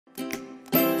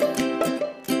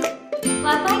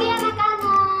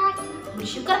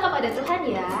bersyukur kepada Tuhan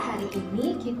ya, hari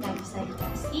ini kita bisa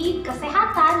dikasih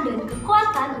kesehatan dan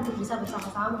kekuatan untuk bisa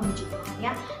bersama-sama memuji Tuhan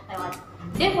ya lewat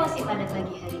devosi pada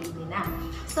pagi hari ini. Nah,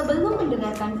 sebelum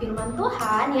mendengarkan firman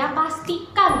Tuhan ya,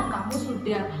 pastikan kamu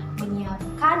sudah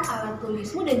menyiapkan alat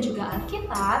tulismu dan juga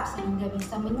Alkitab sehingga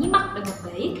bisa menyimak dengan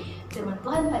baik firman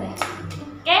Tuhan pada hari ini.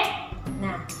 Oke?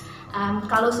 Nah,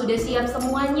 kalau sudah siap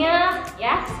semuanya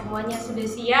ya, semuanya sudah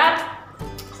siap.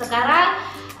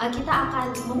 Sekarang kita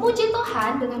akan memuji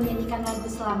Tuhan dengan menyanyikan lagu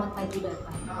Selamat Pagi Bapa.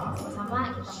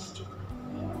 Sama-sama kita memuji Tuhan.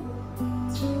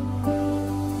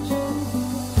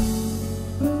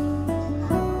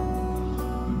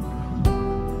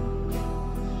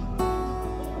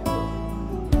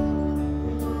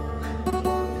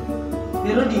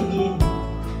 Pero dingin.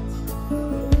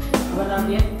 Apa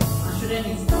namanya? Sudah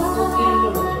nih. Kopiin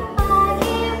dulu.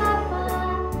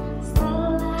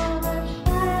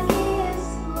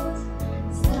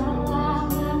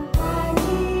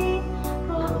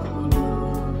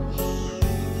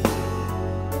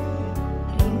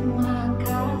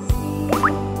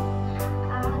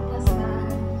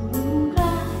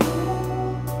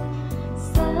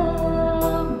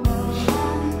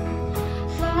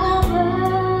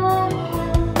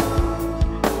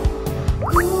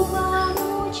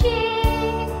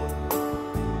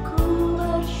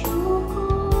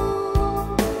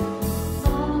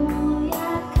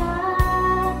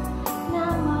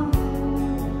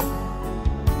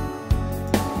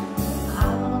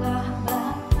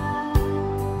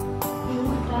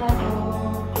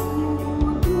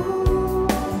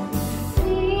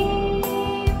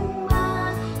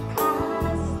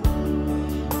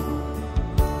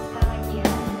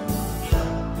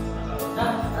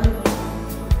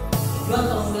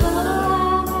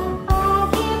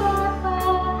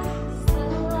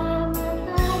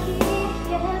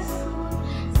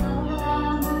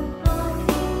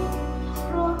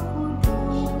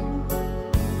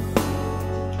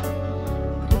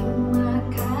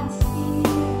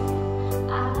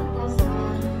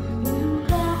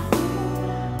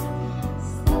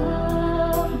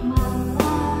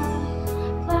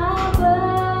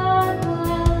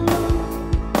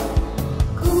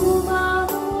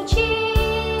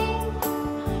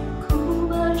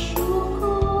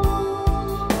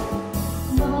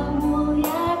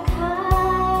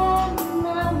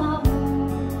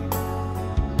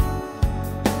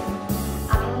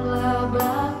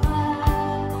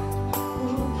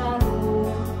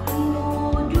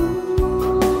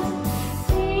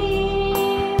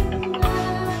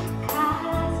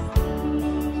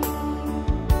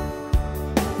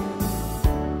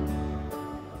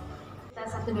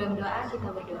 Dalam doa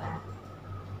kita berdoa.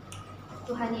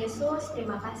 Tuhan Yesus,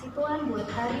 terima kasih Tuhan buat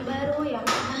hari baru yang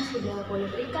Tuhan sudah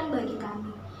boleh berikan bagi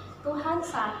kami. Tuhan,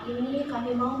 saat ini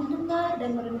kami mau mendengar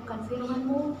dan merenungkan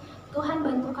firman-Mu. Tuhan,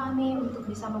 bantu kami untuk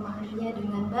bisa memahaminya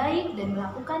dengan baik dan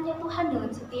melakukannya Tuhan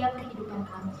dalam setiap kehidupan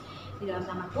kami. Di dalam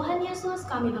nama Tuhan Yesus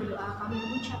kami berdoa, kami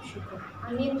mengucap syukur.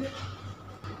 Amin.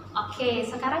 Oke,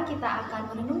 sekarang kita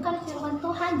akan merenungkan firman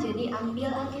Tuhan. Jadi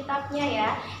ambil Alkitabnya ya.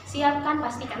 Siapkan,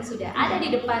 pastikan sudah ada di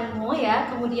depanmu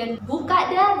ya. Kemudian buka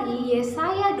dari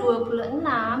Yesaya 26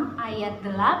 ayat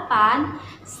 8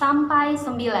 sampai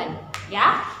 9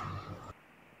 ya.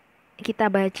 Kita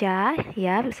baca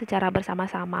ya secara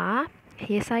bersama-sama.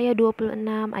 Yesaya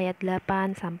 26 ayat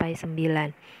 8 sampai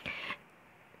 9.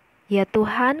 Ya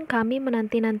Tuhan, kami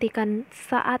menanti-nantikan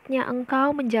saatnya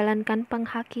Engkau menjalankan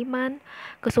penghakiman.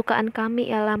 Kesukaan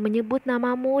kami ialah menyebut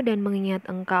nama-Mu dan mengingat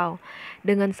Engkau.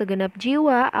 Dengan segenap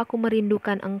jiwa aku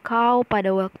merindukan Engkau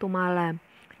pada waktu malam.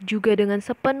 Juga dengan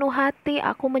sepenuh hati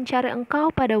aku mencari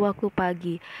Engkau pada waktu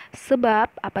pagi.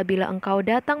 Sebab apabila Engkau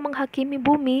datang menghakimi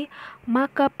bumi,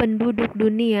 maka penduduk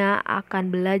dunia akan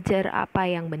belajar apa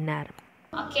yang benar.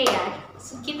 Oke ya,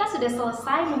 kita sudah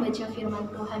selesai membaca firman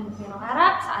Tuhan. Saya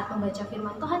harap saat membaca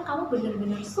firman Tuhan kamu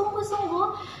benar-benar sungguh-sungguh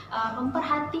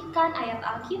memperhatikan ayat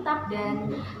Alkitab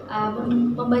dan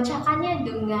membacakannya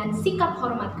dengan sikap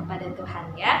hormat kepada Tuhan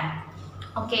ya.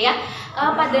 Oke ya,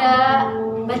 pada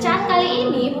bacaan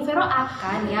kali ini Bu Vero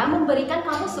akan ya memberikan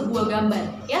kamu sebuah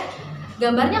gambar ya.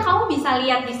 Gambarnya kamu bisa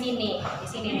lihat di sini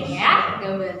nih ya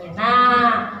gambarnya. Nah,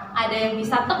 ada yang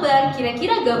bisa tebak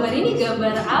kira-kira gambar ini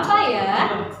gambar apa ya?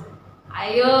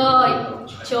 Ayo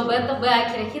coba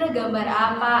tebak kira-kira gambar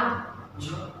apa?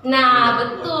 Nah,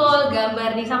 betul,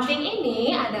 gambar di samping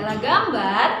ini adalah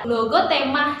gambar logo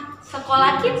tema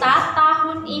sekolah kita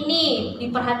tahun ini.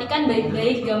 Diperhatikan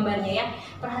baik-baik gambarnya ya.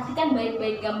 Perhatikan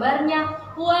baik-baik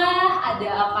gambarnya. Wah, ada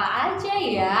apa aja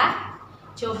ya?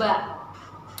 Coba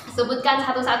sebutkan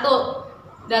satu-satu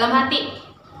dalam hati.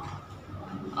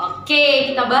 Oke.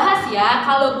 Oke, kita bahas ya.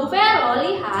 Kalau Bu Vero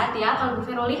lihat ya, kalau Bu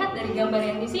Vero lihat dari gambar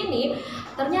yang di sini,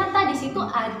 ternyata di situ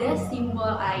ada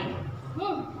simbol air.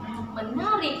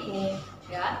 Menarik nih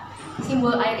ya.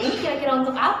 Simbol air ini kira-kira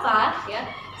untuk apa ya?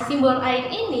 Simbol air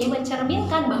ini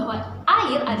mencerminkan bahwa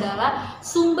air adalah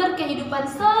sumber kehidupan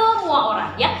semua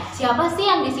orang ya. Siapa sih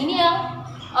yang di sini yang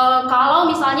kalau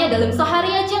misalnya dalam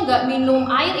sehari aja nggak minum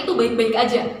air itu baik-baik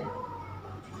aja?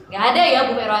 Nggak ada ya,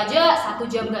 Bu Vero aja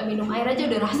 1 jam nggak minum air aja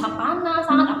udah rasa panas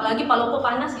sangat, apalagi Palopo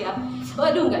panas ya.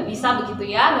 Waduh, nggak bisa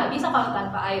begitu ya, nggak bisa kalau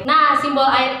tanpa air. Nah, simbol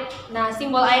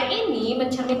air ini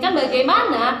mencerminkan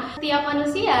bagaimana setiap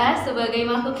manusia sebagai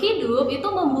makhluk hidup itu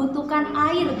membutuhkan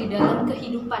air di dalam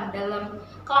kehidupan, dalam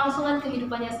kelangsungan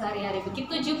kehidupannya sehari-hari.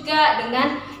 Begitu juga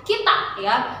dengan kita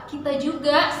ya, kita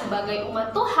juga sebagai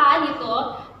umat Tuhan itu,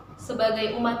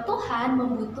 sebagai umat Tuhan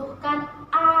membutuhkan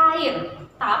air.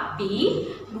 Tapi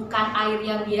bukan air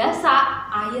yang biasa,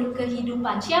 air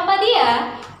kehidupan. Siapa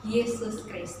dia? Yesus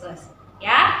Kristus.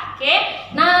 Ya, oke.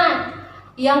 Nah,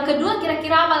 yang kedua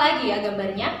kira-kira apa lagi ya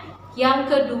gambarnya? Yang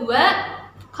kedua,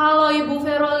 kalau Ibu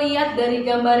Vero lihat dari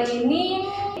gambar ini,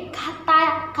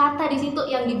 kata di situ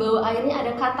yang di bawah airnya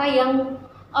ada kata yang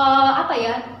apa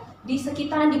ya? Di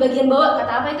sekitaran di bagian bawah,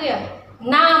 kata apa itu ya?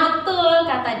 Nah, betul,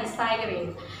 kata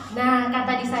disairing. Nah,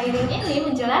 kata disairing ini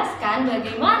menjelaskan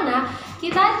bagaimana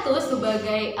kita itu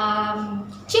sebagai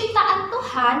ciptaan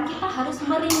Tuhan, kita harus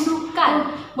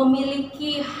merindukan,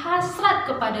 memiliki hasrat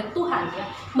kepada Tuhan ya.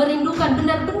 Merindukan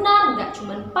benar-benar, nggak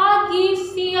cuma pagi,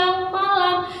 siang,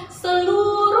 malam,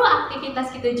 seluruh aktivitas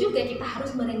kita juga kita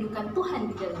harus merindukan Tuhan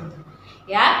di dalamnya.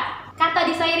 Ya, kata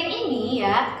disairing ini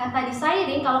ya, kata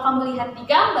disairing kalau kamu lihat di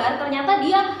gambar ternyata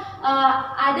dia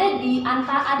ada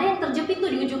yang terjepit tuh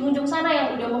di ujung-ujung sana yang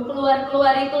udah mau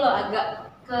keluar itu loh, agak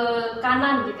ke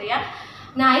kanan gitu ya.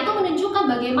 Nah, itu menunjukkan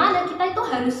bagaimana kita itu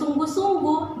harus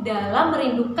sungguh-sungguh dalam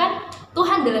merindukan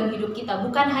Tuhan dalam hidup kita.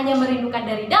 Bukan hanya merindukan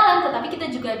dari dalam, tetapi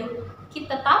kita juga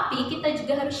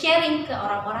harus sharing ke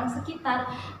orang-orang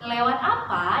sekitar. Lewat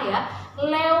apa ya?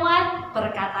 Lewat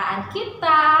perkataan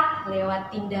kita, lewat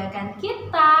tindakan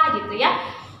kita gitu ya,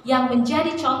 yang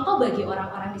menjadi contoh bagi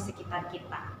orang-orang di sekitar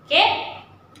kita. Oke?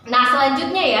 Nah,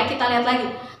 selanjutnya ya, kita lihat lagi.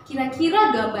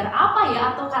 Kira-kira gambar apa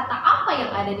ya atau kata apa yang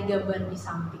ada di gambar di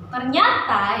samping?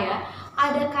 Ternyata ya,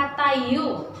 ada kata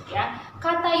you ya.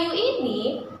 Kata you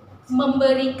ini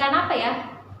memberikan apa ya?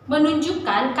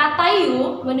 Menunjukkan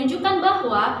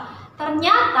bahwa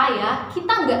ternyata ya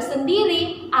kita nggak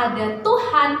sendiri, ada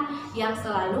Tuhan yang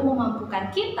selalu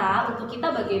memampukan kita untuk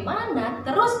kita bagaimana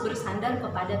terus bersandar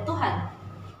kepada Tuhan.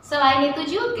 Selain itu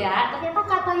juga, ternyata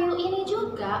kata you ini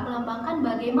juga melambangkan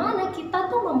bagaimana kita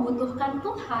tuh membutuhkan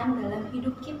Tuhan dalam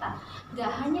hidup kita. Gak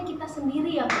hanya kita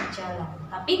sendiri yang berjalan,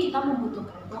 tapi kita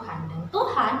membutuhkan Tuhan. Dan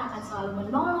Tuhan akan selalu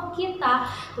menolong kita,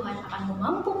 Tuhan akan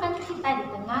memampukan kita di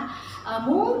tengah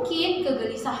mungkin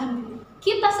kegelisahan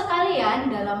kita sekalian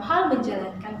dalam hal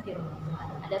menjalankan firman Tuhan.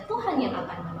 Ada Tuhan yang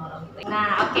akan menolong kita.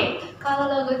 Nah, oke. Kalau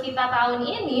logo kita tahun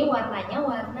ini warnanya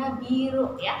warna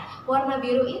biru ya. Warna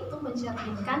biru itu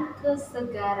mencerminkan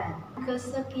kesegaran,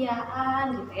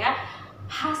 kesetiaan gitu ya.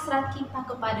 Hasrat kita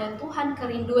kepada Tuhan,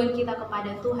 kerinduan kita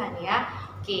kepada Tuhan ya.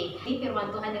 Oke, ini firman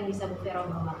Tuhan yang bisa Bu Vero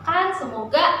bawakan.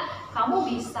 Semoga kamu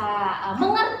bisa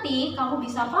mengerti, kamu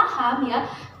bisa paham ya,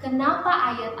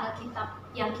 kenapa ayat Alkitab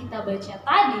yang kita baca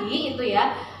tadi itu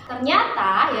ya,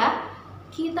 ternyata ya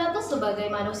kita tuh sebagai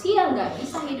manusia nggak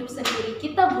bisa hidup sendiri.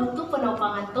 Kita butuh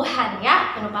penopangan Tuhan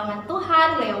ya, penopangan Tuhan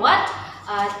lewat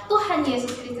Tuhan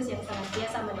Yesus Kristus yang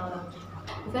senantiasa menolong kita.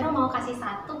 Bu Vero mau kasih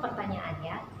satu pertanyaan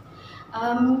ya.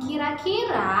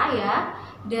 Kira-kira ya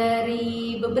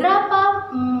dari beberapa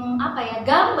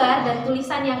gambar dan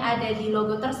tulisan yang ada di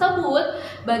logo tersebut,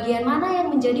 bagian mana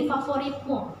yang menjadi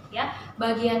favoritmu ya?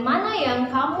 Bagian mana yang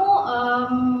kamu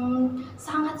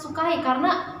sangat sukai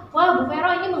karena wah, Bu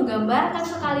Vero ini menggambarkan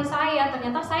sekali saya,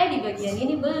 ternyata saya di bagian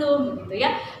ini belum gitu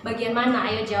ya. Bagian mana?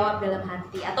 Ayo jawab dalam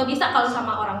hati. Atau bisa kalau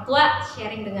sama orang tua,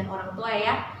 sharing dengan orang tua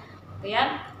ya. Gitu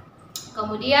ya.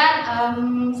 Kemudian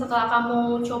setelah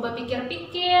kamu coba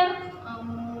pikir-pikir,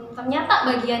 ternyata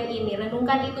bagian ini,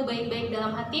 renungkan itu baik-baik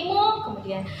dalam hatimu,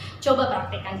 kemudian coba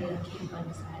praktekkan dalam kehidupan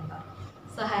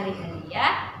sehari-hari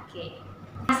ya. Oke.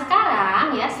 Nah,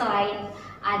 sekarang ya selain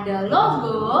ada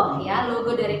logo ya,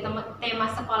 logo dari tema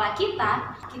sekolah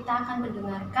kita akan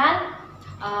mendengarkan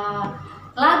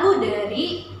lagu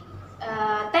dari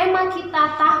tema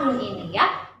kita tahun ini ya.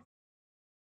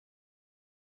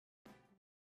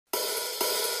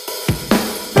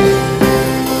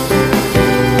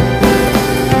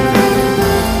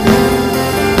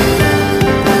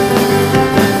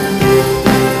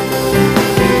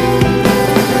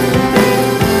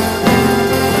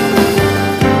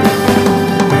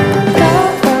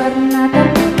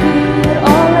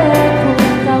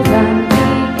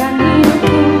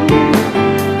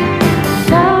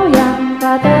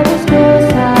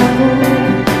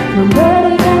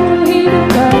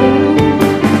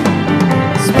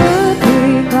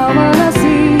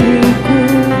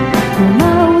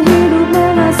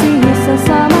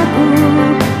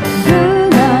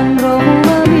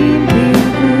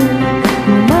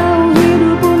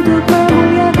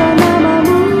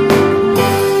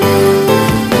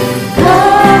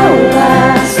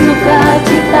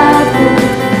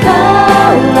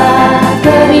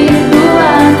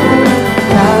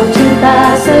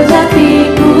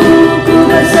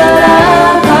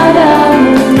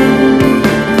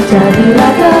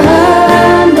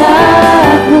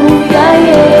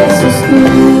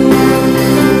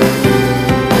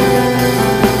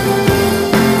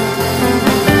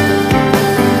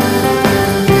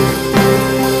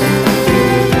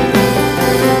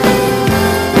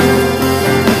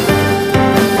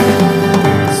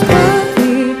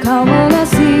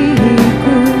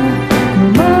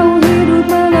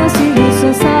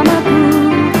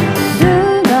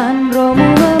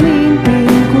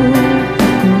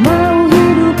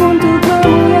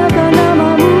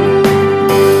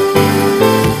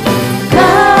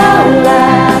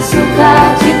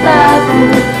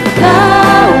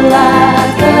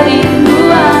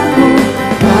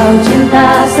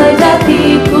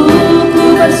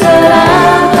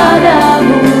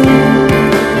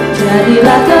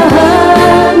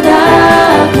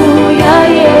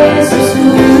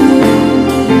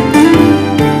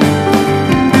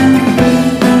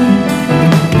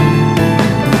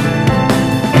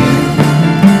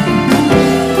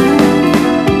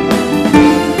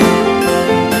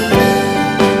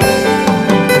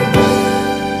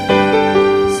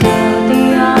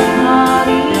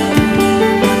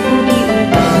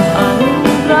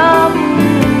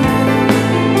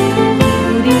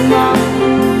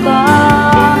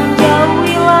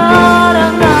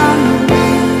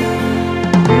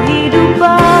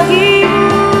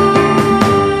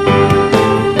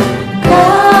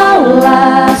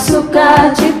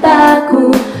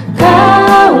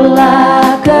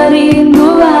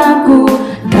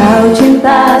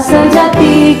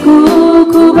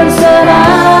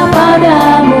 berserah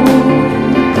padamu.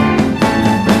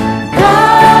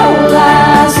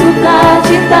 Kaulah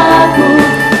sukacitaku,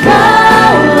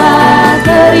 Kaulah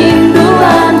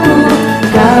kerinduanku,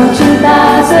 Kau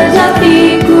cinta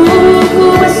sejatiku,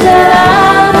 ku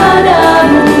berserah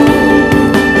padamu.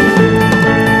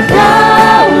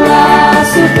 Kaulah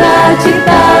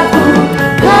sukacitaku,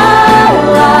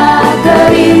 Kaulah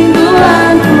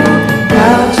kerinduanku,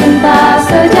 Kau cinta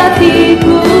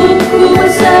sejatiku, ku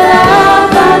berserah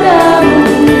padamu.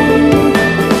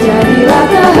 Jadilah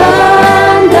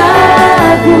kehendakmu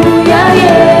ya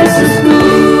Yesusku,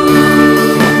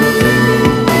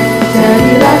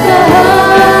 jadilah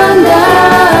kehendakmu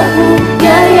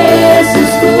ya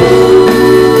Yesusku,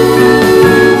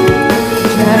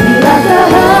 jadilah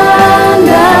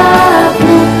kehendakmu,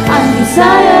 I'm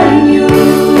desiring you.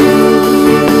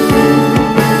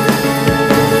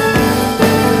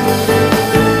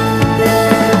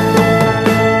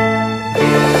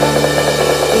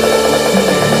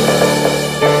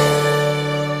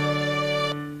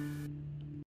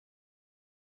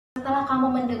 Setelah kamu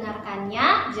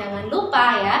mendengarkannya, jangan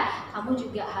lupa ya, kamu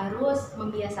juga harus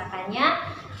membiasakannya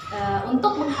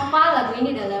untuk menghafal lagu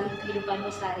ini dalam kehidupanmu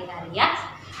sehari-hari ya.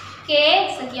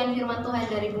 Oke, sekian firman Tuhan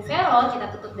dari Bu Vero. Kita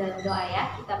tutup dalam doa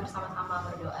ya. Kita bersama-sama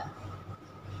berdoa.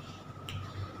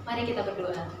 Mari kita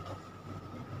berdoa.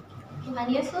 Tuhan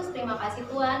Yesus, terima kasih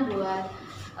Tuhan buat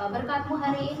berkat-Mu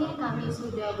hari ini. Kami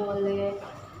sudah boleh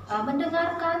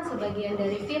mendengarkan sebagian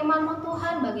dari firman-Mu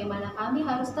Tuhan, bagaimana kami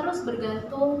harus terus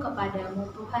bergantung kepadamu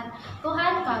Tuhan.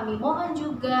 Tuhan, kami mohon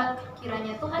juga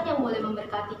kiranya Tuhan yang boleh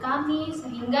memberkati kami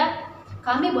sehingga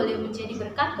kami boleh menjadi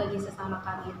berkat bagi sesama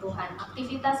kami Tuhan.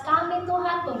 Aktivitas kami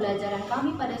Tuhan, pembelajaran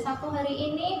kami pada Sabtu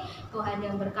hari ini, Tuhan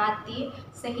yang berkati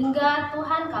sehingga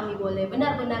Tuhan kami boleh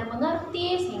benar-benar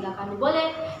mengerti, sehingga kami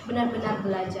boleh benar-benar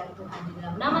belajar Tuhan. Di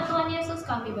dalam nama Tuhan Yesus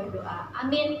kami berdoa.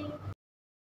 Amin.